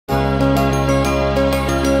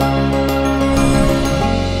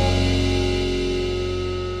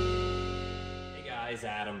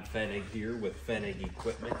Adam Fenig here with Fenig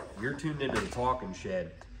Equipment. You're tuned into the Talking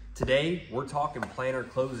Shed. Today, we're talking planter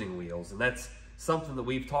closing wheels, and that's something that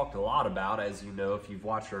we've talked a lot about, as you know, if you've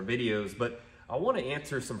watched our videos, but I want to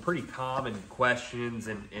answer some pretty common questions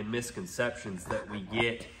and misconceptions that we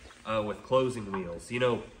get with closing wheels. You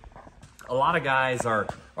know, a lot of guys are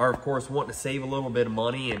of course wanting to save a little bit of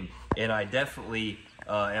money, and I definitely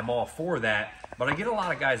am all for that, but I get a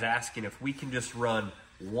lot of guys asking if we can just run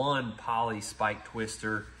one poly spike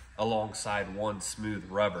twister alongside one smooth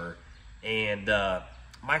rubber, and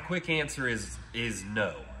my quick answer is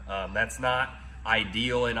no. That's not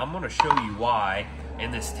ideal, and I'm going to show you why,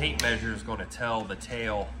 and this tape measure is going to tell the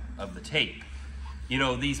tale of the tape. You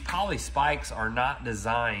know, these poly spikes are not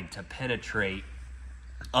designed to penetrate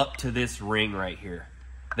up to this ring right here.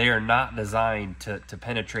 They are not designed to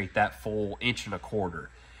penetrate that full 1.25 inches.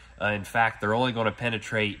 In fact, they're only going to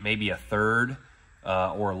penetrate maybe a third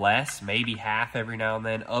or less, maybe half every now and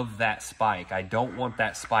then of that spike. I don't want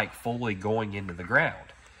that spike fully going into the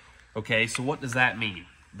ground. Okay, so what does that mean?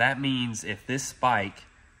 That means if this spike,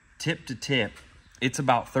 tip to tip, it's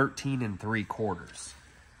about 13 3/4.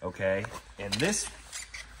 Okay, and this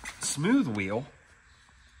smooth wheel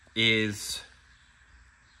is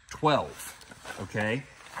 12. Okay,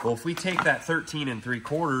 well, if we take that 13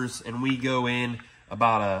 3/4 and we go in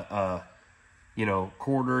about a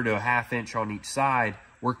 1/4 to a 1/2 inch on each side,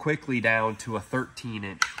 we're quickly down to a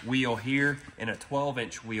 13-inch wheel here and a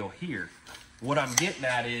 12-inch wheel here. What I'm getting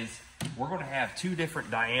at is we're going to have two different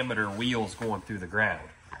diameter wheels going through the ground,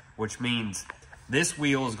 which means this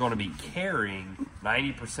wheel is going to be carrying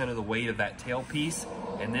 90% of the weight of that tailpiece,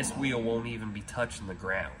 and this wheel won't even be touching the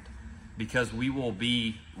ground because we will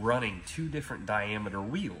be running two different diameter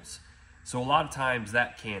wheels. So a lot of times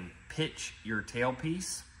that can pitch your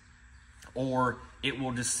tailpiece, or it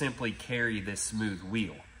will just simply carry this smooth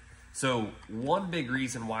wheel. So one big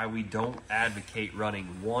reason why we don't advocate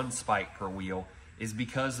running one spike per wheel is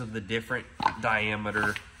because of the different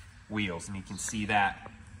diameter wheels, and you can see that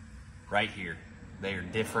right here. They are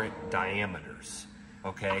different diameters,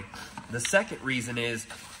 okay? The second reason is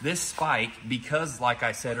this spike, because like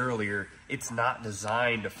I said earlier, it's not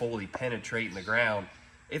designed to fully penetrate in the ground,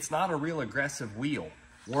 it's not a real aggressive wheel.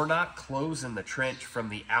 We're not closing the trench from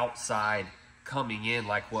the outside coming in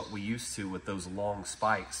like what we used to with those long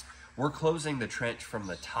spikes. We're closing the trench from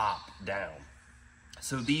the top down.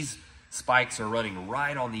 So these spikes are running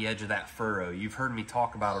right on the edge of that furrow. You've heard me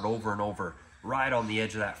talk about it over and over, right on the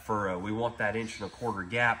edge of that furrow. We want that 1.25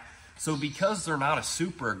 inch gap. So because they're not a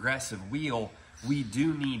super aggressive wheel, we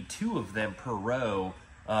do need two of them per row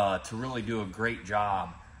to really do a great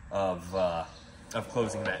job of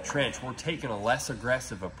closing that trench. We're taking a less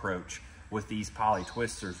aggressive approach with these poly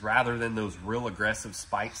twisters rather than those real aggressive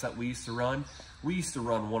spikes that we used to run. We used to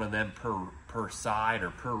run one of them per side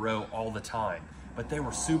or per row all the time, but they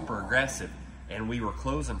were super aggressive, and we were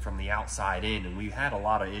closing from the outside in, and we had a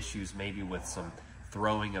lot of issues maybe with some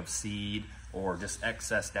throwing of seed or just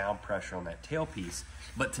excess down pressure on that tailpiece.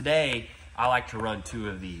 But today, I like to run two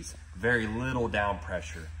of these, very little down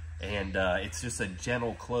pressure, and it's just a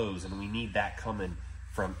gentle close, and we need that coming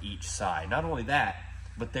from each side. Not only that,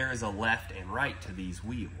 but there is a left and right to these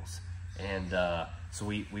wheels, and so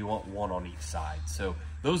we want one on each side. So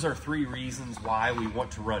those are three reasons why we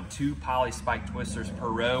want to run two poly spike twisters per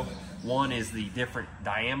row. One is the different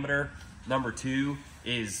diameter. Number two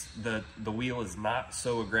is the wheel is not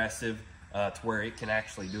so aggressive to where it can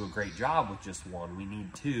actually do a great job with just one. We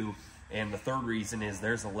need two. And the third reason is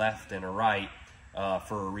there's a left and a right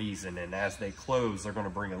for a reason, and as they close, they're going to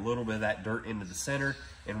bring a little bit of that dirt into the center,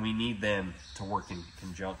 and we need them to work in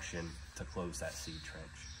conjunction to close that seed trench.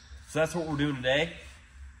 So that's what we're doing today,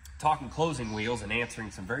 talking closing wheels and answering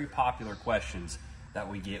some very popular questions that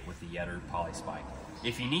we get with the Yetter poly spike.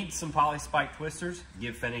 If you need some poly spike twisters,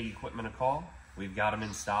 give Fenig Equipment a call. We've got them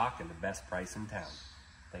in stock and the best price in town.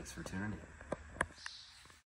 Thanks for tuning in.